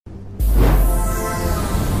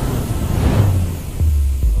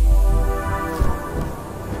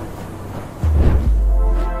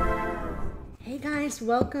Priestess,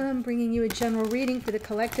 welcome. Bringing you a general reading for the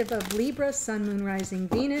collective of Libra, Sun, Moon, Rising,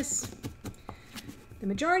 Venus. The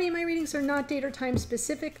majority of my readings are not date or time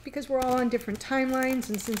specific because we're all on different timelines,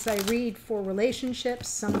 and since I read for relationships,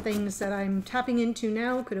 some things that I'm tapping into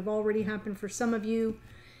now could have already happened for some of you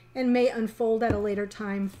and may unfold at a later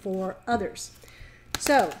time for others.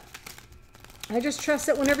 So I just trust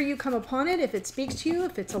that whenever you come upon it, if it speaks to you,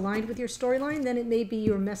 if it's aligned with your storyline, then it may be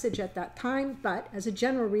your message at that time. But as a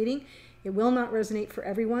general reading, it will not resonate for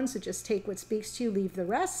everyone, so just take what speaks to you, leave the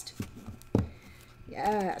rest.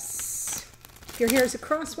 Yes. If you're here as a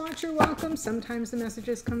cross-watcher, welcome. Sometimes the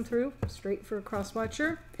messages come through straight for a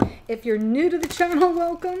cross-watcher. If you're new to the channel,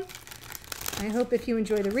 welcome. I hope if you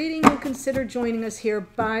enjoy the reading, you'll consider joining us here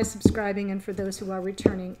by subscribing. And for those who are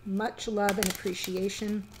returning, much love and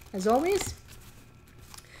appreciation as always.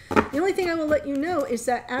 The only thing I will let you know is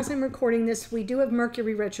that as I'm recording this, we do have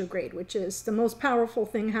Mercury retrograde, which is the most powerful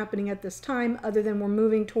thing happening at this time, other than we're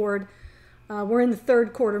moving toward, we're in the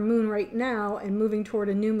third quarter moon right now and moving toward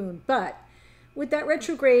a new moon. But with that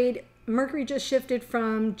retrograde, Mercury just shifted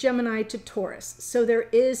from Gemini to Taurus. So there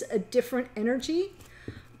is a different energy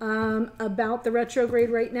about the retrograde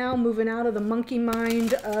right now, moving out of the monkey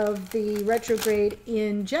mind of the retrograde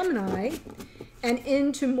in Gemini and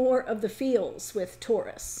into more of the feels with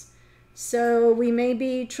Taurus. So we may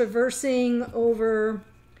be traversing over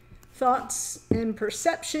thoughts and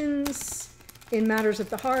perceptions in matters of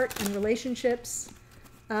the heart and relationships.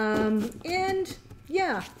 And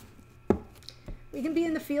yeah, we can be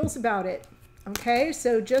in the feels about it. Okay,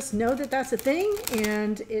 so just know that that's a thing,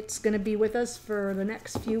 and it's going to be with us for the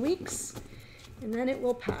next few weeks, and then it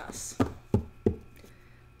will pass.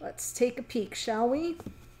 Let's take a peek, shall we?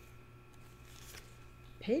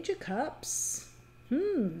 Page of Cups.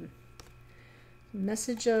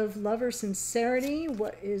 Message of love or sincerity.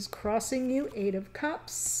 What is crossing you? Eight of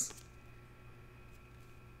Cups.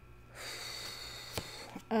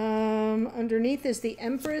 Underneath is the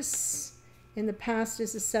Empress. In the past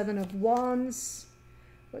is the Seven of Wands.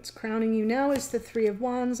 What's crowning you now is the Three of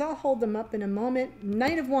Wands. I'll hold them up in a moment.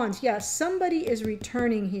 Knight of Wands. Yes, somebody is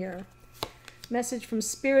returning here. Message from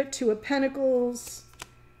Spirit. Two of Pentacles.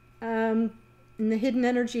 In the hidden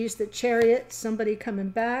energies, the Chariot, somebody coming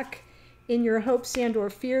back. In your hopes and or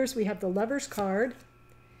fears, we have the Lover's card.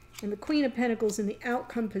 And the Queen of Pentacles in the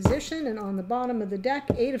outcome position. And on the bottom of the deck,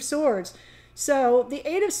 Eight of Swords. So the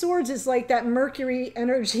Eight of Swords is like that Mercury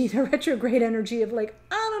energy, the retrograde energy of like,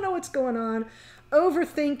 I don't know what's going on.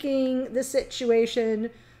 Overthinking the situation.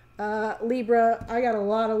 Libra, I got a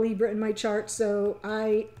lot of Libra in my chart, so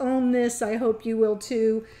I own this. I hope you will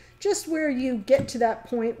too. Just where you get to that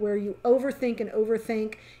point where you overthink and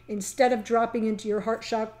overthink instead of dropping into your heart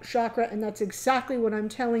chakra. And that's exactly what I'm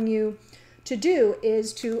telling you to do,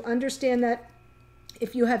 is to understand that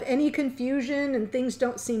if you have any confusion and things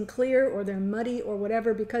don't seem clear or they're muddy or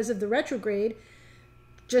whatever because of the retrograde,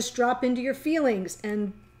 just drop into your feelings.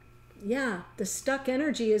 And yeah, the stuck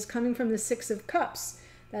energy is coming from the Six of Cups.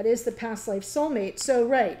 That is the past life soulmate. So,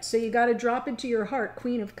 right. So you got to drop into your heart,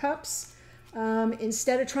 Queen of Cups.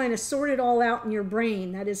 Instead of trying to sort it all out in your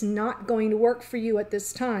brain. That is not going to work for you at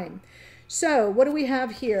this time. So what do we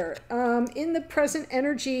have here? In the present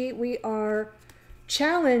energy, we are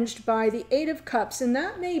challenged by the Eight of Cups, and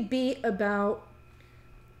that may be about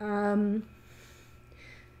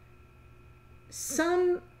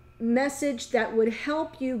some message that would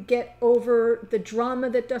help you get over the drama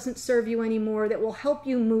that doesn't serve you anymore, that will help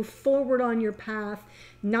you move forward on your path,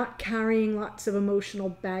 not carrying lots of emotional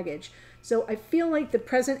baggage. So I feel like the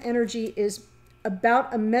present energy is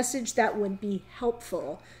about a message that would be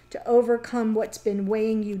helpful to overcome what's been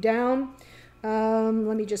weighing you down.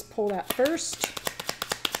 Let me just pull that first.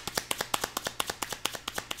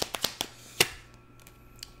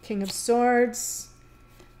 King of Swords,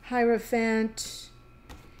 Hierophant.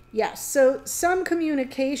 Yes, so some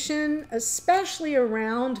communication, especially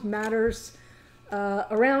around matters,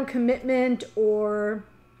 around commitment or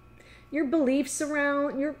your beliefs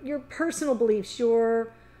around, your personal beliefs,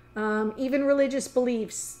 your even religious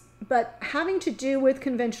beliefs, but having to do with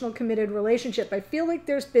conventional committed relationship. I feel like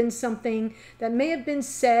there's been something that may have been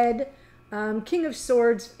said, King of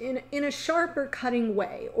Swords, in a sharper cutting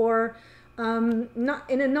way, or not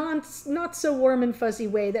in a not so warm and fuzzy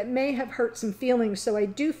way that may have hurt some feelings. So I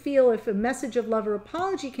do feel if a message of love or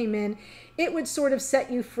apology came in, it would sort of set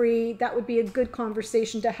you free. That would be a good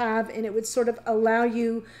conversation to have, and it would sort of allow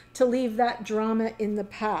you to leave that drama in the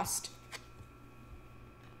past.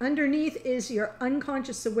 Underneath is your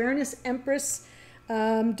unconscious awareness, Empress.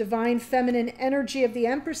 Divine feminine energy of the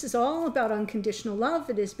Empress is all about unconditional love.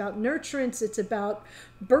 It is about nurturance. It's about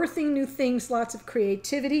birthing new things, lots of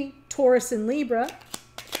creativity. Taurus and Libra.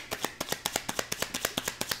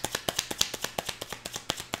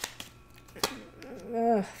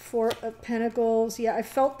 Four of Pentacles. Yeah, I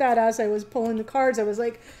felt that as I was pulling the cards. I was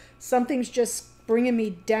like, something's just bringing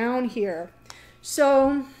me down here.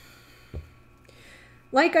 So,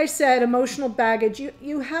 like I said, emotional baggage.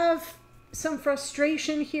 You have some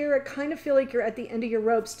frustration here. I kind of feel like you're at the end of your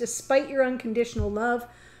ropes, despite your unconditional love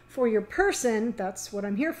for your person. That's what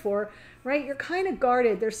I'm here for, right? You're kind of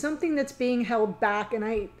guarded. There's something that's being held back, and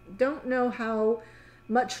I don't know how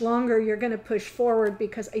much longer you're going to push forward,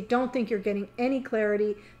 because I don't think you're getting any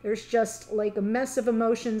clarity. There's just like a mess of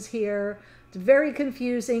emotions here. It's very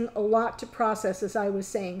confusing, a lot to process, as I was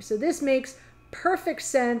saying. So this makes perfect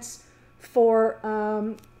sense for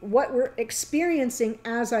what we're experiencing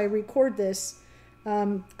as I record this,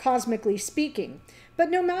 cosmically speaking.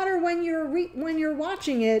 But no matter when you're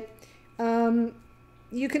watching it,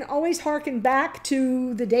 you can always hearken back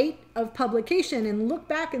to the date of publication and look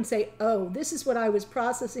back and say, oh, this is what I was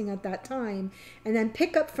processing at that time, and then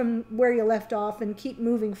pick up from where you left off and keep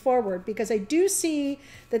moving forward, because I do see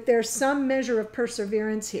that there's some measure of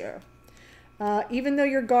perseverance here. Even though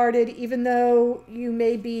you're guarded, even though you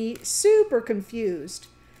may be super confused.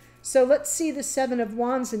 So let's see the Seven of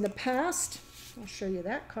Wands in the past. I'll show you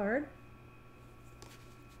that card.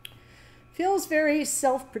 Feels very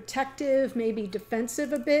self-protective, maybe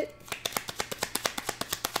defensive a bit.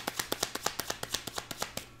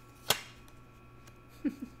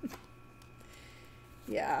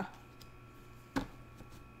 Yeah.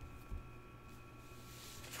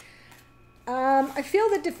 I feel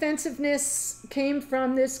the defensiveness came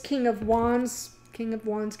from this King of Wands, King of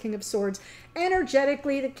Wands, King of Swords.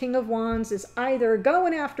 Energetically, the King of Wands is either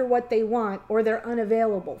going after what they want or they're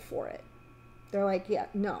unavailable for it. They're like, yeah,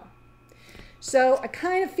 no. So I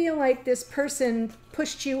kind of feel like this person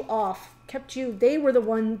pushed you off, kept you, they were the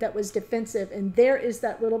one that was defensive, and there is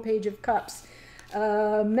that little Page of Cups.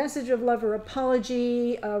 Message of love or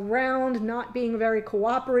apology around not being very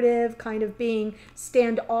cooperative, kind of being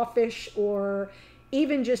standoffish, or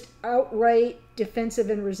even just outright defensive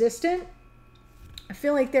and resistant. I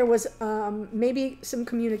feel like there was maybe some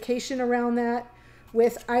communication around that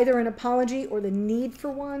with either an apology or the need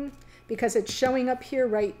for one, because it's showing up here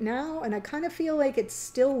right now, and I kind of feel like it's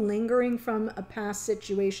still lingering from a past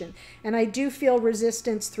situation. And I do feel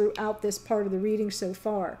resistance throughout this part of the reading so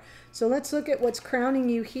far. So let's look at what's crowning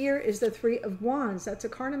you here is the Three of Wands. That's a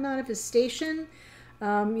card of manifestation.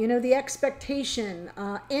 You know, the expectation,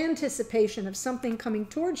 anticipation of something coming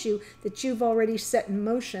towards you that you've already set in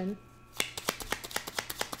motion.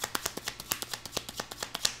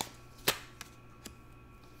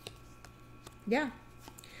 Yeah.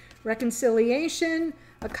 Reconciliation,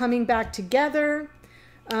 a coming back together.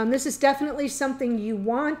 This is definitely something you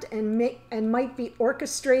want and might be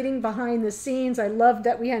orchestrating behind the scenes. I love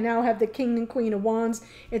that we now have the King and Queen of Wands.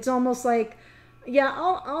 It's almost like, yeah,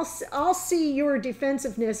 I'll see your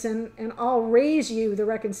defensiveness and I'll raise you the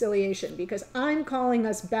reconciliation, because I'm calling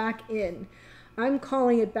us back in. I'm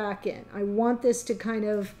calling it back in. I want this to kind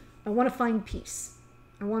of, I want to find peace.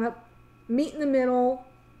 I want to meet in the middle.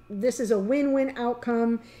 This is a win-win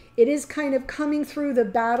outcome. It is kind of coming through the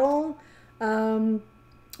battle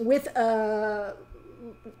with a,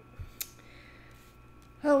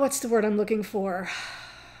 oh, what's the word I'm looking for?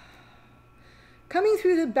 Coming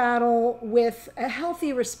through the battle with a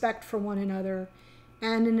healthy respect for one another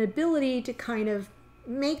and an ability to kind of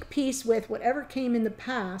make peace with whatever came in the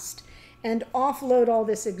past and offload all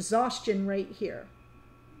this exhaustion right here.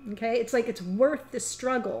 Okay, it's like it's worth the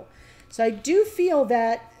struggle. So I do feel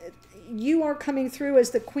that you are coming through as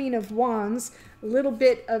the Queen of Wands, a little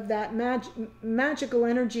bit of that magical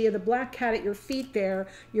energy of the black cat at your feet there.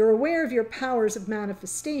 You're aware of your powers of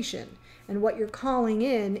manifestation, and what you're calling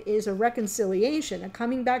in is a reconciliation, a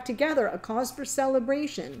coming back together, a cause for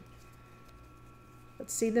celebration.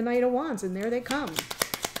 Let's see the Knight of Wands, and there they come.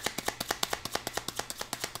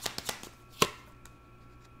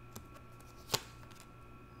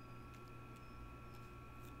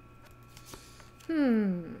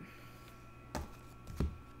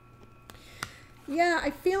 Yeah, I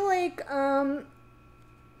feel like I'm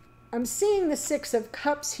seeing the Six of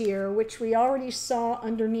Cups here, which we already saw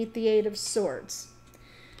underneath the Eight of Swords.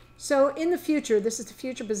 So in the future, this is the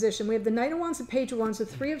future position. We have the Knight of Wands, the Page of Wands, the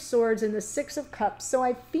Three of Swords, and the Six of Cups. So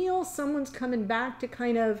I feel someone's coming back to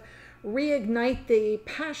kind of reignite the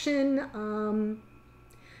passion,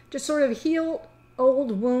 to sort of heal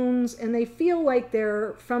old wounds, and they feel like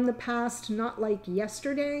they're from the past, not like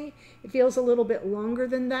yesterday. It feels a little bit longer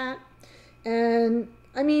than that. And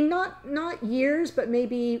I mean, not years, but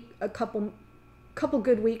maybe a couple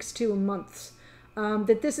good weeks to a month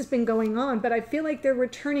that this has been going on. But I feel like they're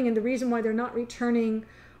returning, and the reason why they're not returning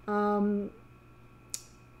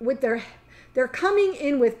they're coming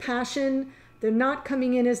in with passion. They're not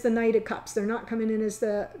coming in as the Knight of Cups. They're not coming in as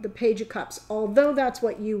the Page of Cups, although that's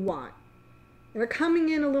what you want. They're coming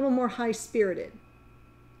in a little more high-spirited,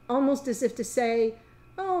 almost as if to say,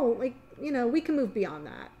 oh, like, you know, we can move beyond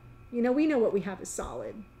that. You know, we know what we have is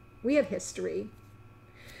solid. We have history.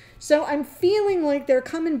 So I'm feeling like they're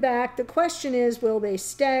coming back. The question is, will they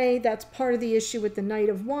stay? That's part of the issue with the Knight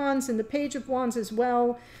of Wands and the Page of Wands as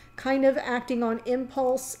well, kind of acting on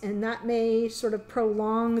impulse, and that may sort of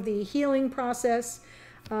prolong the healing process.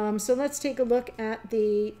 So let's take a look at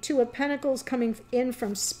the Two of Pentacles coming in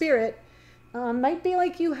from Spirit. Might be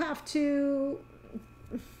like you have to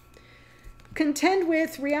contend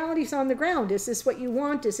with realities on the ground. Is this what you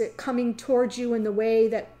want? Is it coming towards you in the way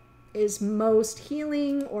that is most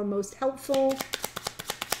healing or most helpful?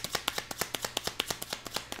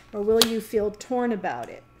 Or will you feel torn about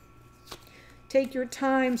it? Take your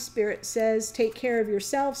time, Spirit says. Take care of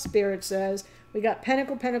yourself, Spirit says. We got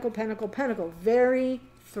Pentacle, Pentacle, Pentacle, Pentacle. Very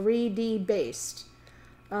 3D based.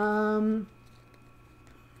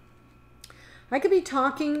 I could be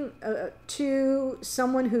talking to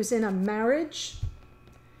someone who's in a marriage.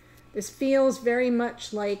 This feels very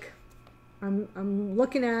much like I'm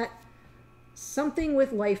looking at something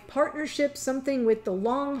with life partnership, something with the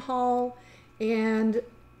long haul. And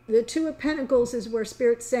the Two of Pentacles is where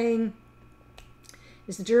Spirit's saying,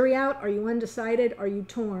 is the jury out? Are you undecided? Are you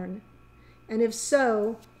torn? And if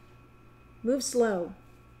so, move slow.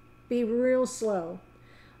 Be real slow.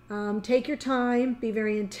 Take your time, be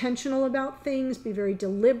very intentional about things, be very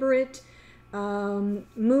deliberate,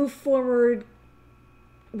 move forward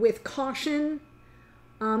with caution,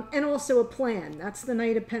 and also a plan. That's the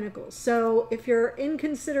Knight of Pentacles. So if you're in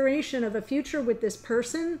consideration of a future with this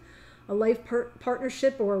person, a life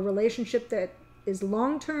partnership or a relationship that is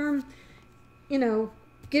long-term, you know,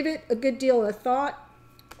 give it a good deal of thought,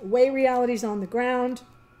 weigh realities on the ground.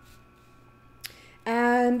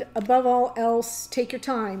 And above all else, take your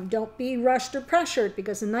time. Don't be rushed or pressured,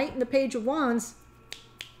 because the Knight and the Page of Wands,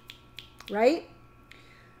 right?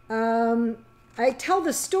 I tell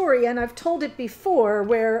the story, and I've told it before,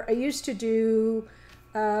 where I used to do,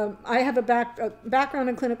 I have a background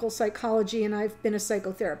in clinical psychology, and I've been a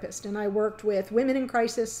psychotherapist, and I worked with women in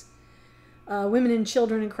crisis, women and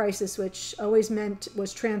children in crisis, which always meant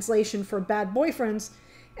was translation for bad boyfriends.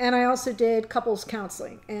 And I also did couples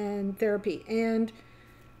counseling and therapy. And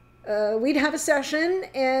we'd have a session,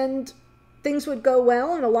 and things would go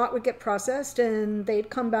well, and a lot would get processed, and they'd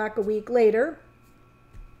come back a week later.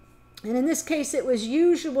 And in this case, it was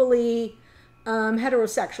usually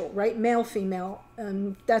heterosexual, right? Male, female.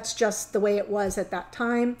 That's just the way it was at that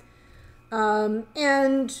time.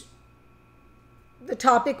 And the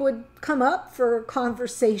topic would come up for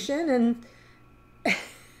conversation, and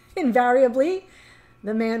invariably,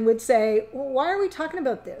 the man would say, well, why are we talking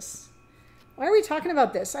about this? Why are we talking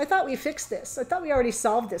about this? I thought we fixed this. I thought we already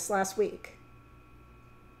solved this last week.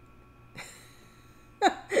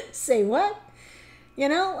 Say what? You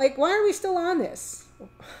know, like, why are we still on this?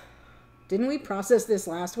 Didn't we process this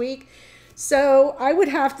last week? So I would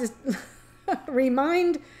have to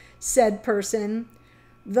remind said person,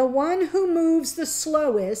 the one who moves the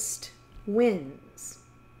slowest wins.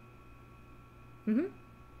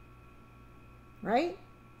 Right?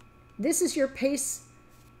 This is your pace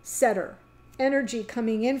setter energy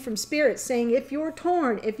coming in from Spirit, saying if you're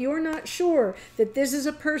torn, if you're not sure that this is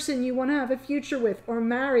a person you want to have a future with or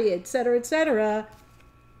marry, etc.,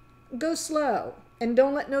 go slow, and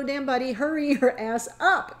don't let no damn body hurry your ass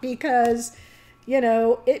up, because, you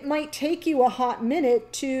know, it might take you a hot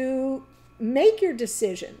minute to make your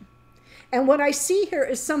decision. And what I see here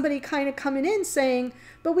is somebody kind of coming in saying,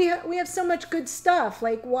 but we have so much good stuff.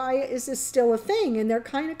 Like, why is this still a thing? And they're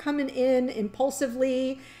kind of coming in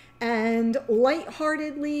impulsively and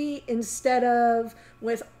lightheartedly, instead of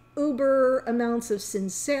with uber amounts of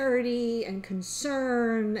sincerity and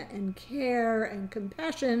concern and care and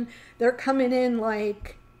compassion. They're coming in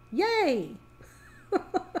like, yay.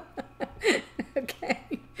 Okay.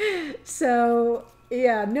 So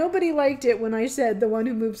yeah, nobody liked it when I said the one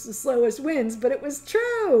who moves the slowest wins, but it was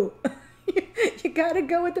true. You got to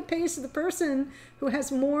go with the pace of the person who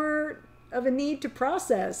has more of a need to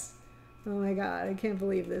process. Oh my God, I can't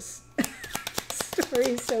believe this story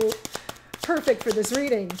is so perfect for this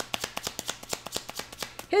reading.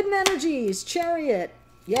 Hidden energies, Chariot.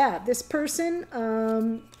 Yeah, this person,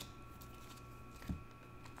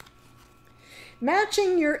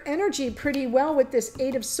 matching your energy pretty well with this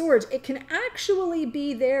Eight of Swords. It can actually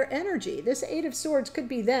be their energy. This Eight of Swords could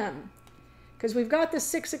be them. Because we've got the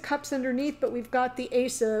Six of Cups underneath, but we've got the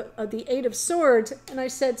the Eight of Swords. And I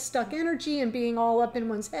said stuck energy and being all up in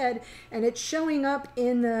one's head. And it's showing up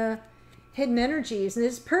in the hidden energies. And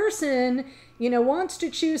this person, you know, wants to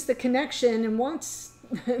choose the connection and wants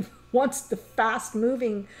wants the fast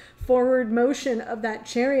moving forward motion of that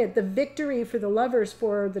Chariot, the victory for the lovers,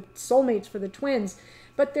 for the soulmates, for the twins.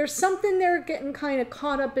 But there's something they're getting kind of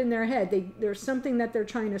caught up in their head. There's something that they're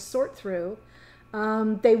trying to sort through.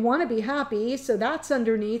 They want to be happy, so that's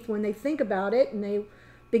underneath. When they think about it and they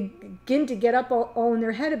begin to get up all in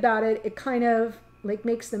their head about it, it kind of like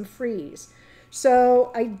makes them freeze.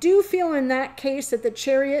 So I do feel in that case that the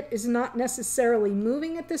Chariot is not necessarily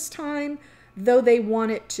moving at this time, though they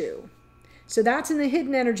want it to. So that's in the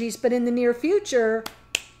hidden energies, but in the near future,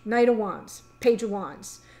 Knight of Wands, Page of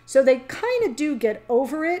Wands. So they kind of do get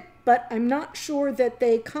over it, but I'm not sure that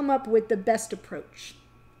they come up with the best approach.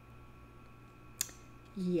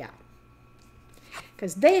 Yeah.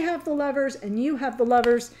 Because they have the Lovers and you have the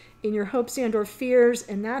Lovers in your hopes and or fears,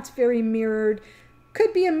 and that's very mirrored.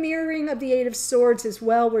 Could be a mirroring of the Eight of Swords as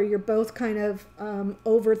well, where you're both kind of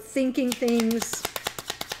overthinking things.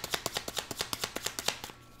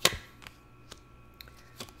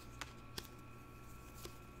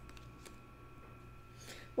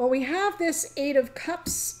 Well, we have this Eight of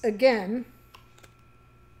Cups again.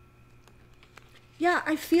 Yeah,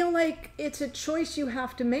 I feel like it's a choice you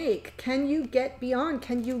have to make. Can you get beyond?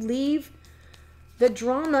 Can you leave the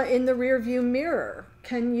drama in the rearview mirror?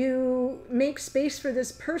 Can you make space for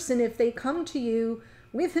this person if they come to you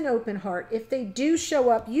with an open heart? If they do show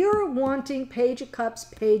up, you're wanting Page of Cups,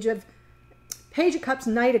 Page of Cups,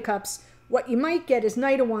 Knight of Cups. What you might get is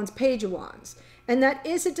Knight of Wands, Page of Wands. And that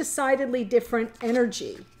is a decidedly different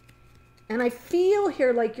energy. And I feel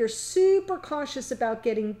here like you're super cautious about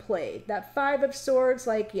getting played. That Five of Swords,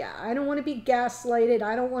 like, yeah, I don't want to be gaslighted.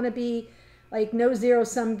 I don't want to be like no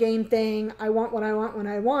zero-sum game thing. I want what I want when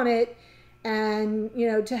I want it. And, you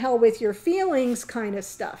know, to hell with your feelings kind of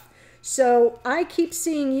stuff. So I keep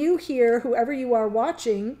seeing you here, whoever you are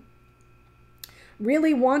watching,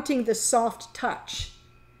 really wanting the soft touch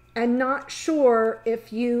and not sure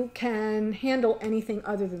if you can handle anything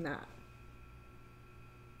other than that.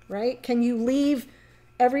 Right? Can you leave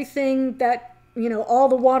everything that, you know, all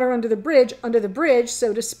the water under the bridge,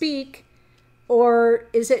 so to speak, or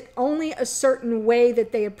is it only a certain way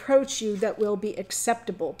that they approach you that will be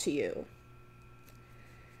acceptable to you?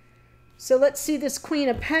 So let's see this Queen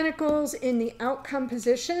of Pentacles in the outcome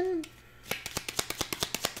position.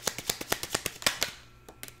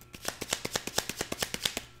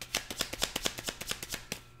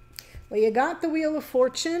 Well, you got the Wheel of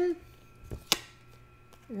Fortune.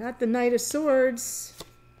 You got the Knight of Swords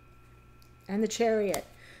and the Chariot.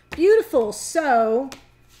 Beautiful. So,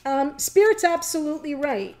 Spirit's absolutely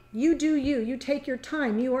right. You do you. You take your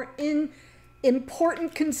time. You are in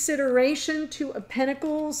important consideration to a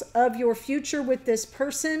Pentacles of your future with this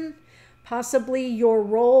person, possibly your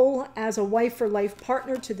role as a wife or life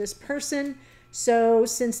partner to this person. So,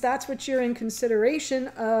 since that's what you're in consideration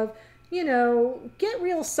of, you know, get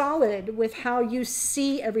real solid with how you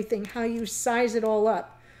see everything, how you size it all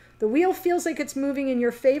up. The wheel feels like it's moving in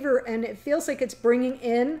your favor, and it feels like it's bringing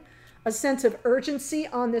in a sense of urgency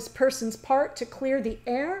on this person's part to clear the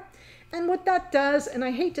air. And what that does, and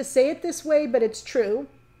I hate to say it this way, but it's true,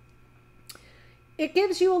 it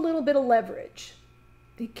gives you a little bit of leverage.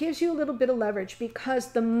 It gives you a little bit of leverage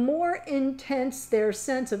because the more intense their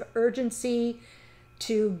sense of urgency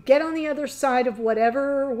to get on the other side of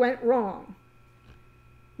whatever went wrong,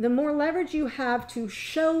 the more leverage you have to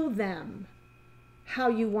show them how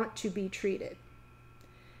you want to be treated.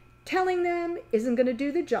 Telling them isn't going to do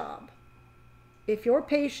the job. If you're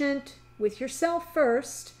patient with yourself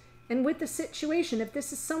first and with the situation, if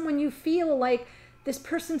this is someone you feel like this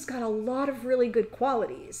person's got a lot of really good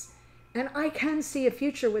qualities and I can see a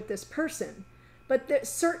future with this person, but there's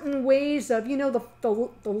certain ways of, you know, the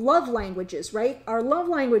love languages, right? Our love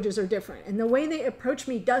languages are different, and the way they approach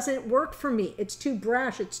me doesn't work for me. It's too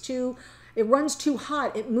brash. It runs too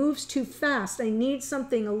hot. It moves too fast. I need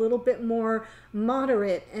something a little bit more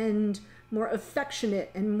moderate and more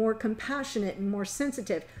affectionate and more compassionate and more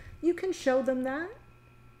sensitive. You can show them that.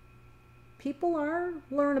 People are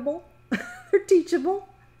learnable. They're teachable.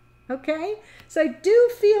 Okay? So I do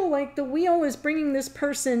feel like the wheel is bringing this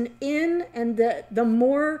person in, and the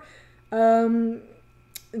more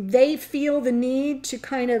they feel the need to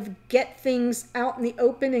kind of get things out in the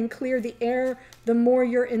open and clear the air, the more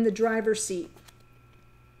you're in the driver's seat.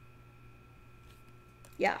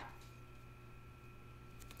 Yeah.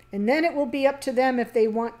 And then it will be up to them if they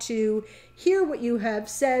want to hear what you have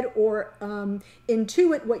said or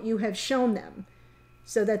intuit what you have shown them,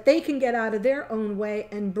 so that they can get out of their own way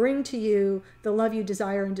and bring to you the love you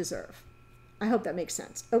desire and deserve. I hope that makes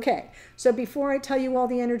sense. Okay, so before I tell you all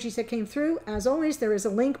the energies that came through, as always, there is a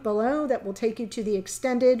link below that will take you to the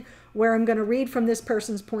extended, where I'm going to read from this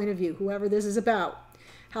person's point of view, whoever this is about.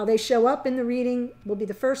 How they show up in the reading will be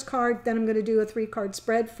the first card. Then I'm going to do a 3-card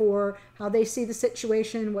spread for how they see the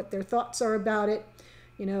situation, what their thoughts are about it,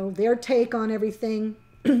 you know, their take on everything.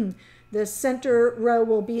 The center row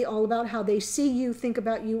will be all about how they see you, think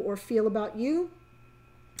about you, or feel about you.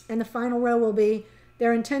 And the final row will be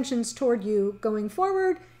their intentions toward you going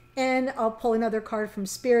forward. And I'll pull another card from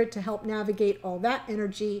Spirit to help navigate all that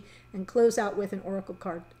energy and close out with an oracle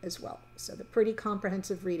card as well. So the pretty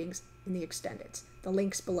comprehensive readings in the extendeds. The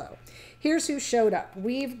link's below. Here's who showed up.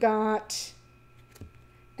 We've got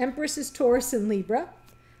Empresses, Taurus, and Libra.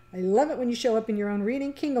 I love it when you show up in your own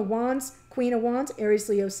reading. King of Wands, Queen of Wands, Aries,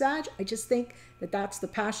 Leo, Sag. I just think that that's the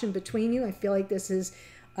passion between you. I feel like this is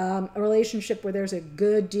a relationship where there's a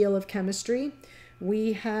good deal of chemistry.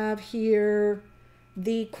 We have here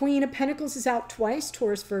the Queen of Pentacles is out twice,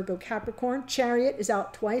 Taurus, Virgo, Capricorn. Chariot is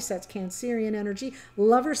out twice, that's Cancerian energy.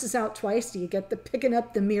 Lovers is out twice. Do you get the picking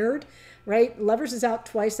up the mirrored, right? Lovers is out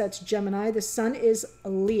twice, that's Gemini. The Sun is a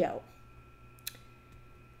Leo.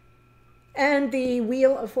 And the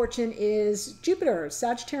Wheel of Fortune is Jupiter,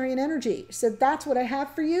 Sagittarian energy. So that's what I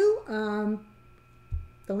have for you.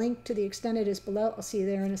 The link to the extended is below. I'll see you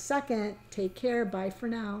there in a second. Take care. Bye for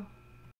now.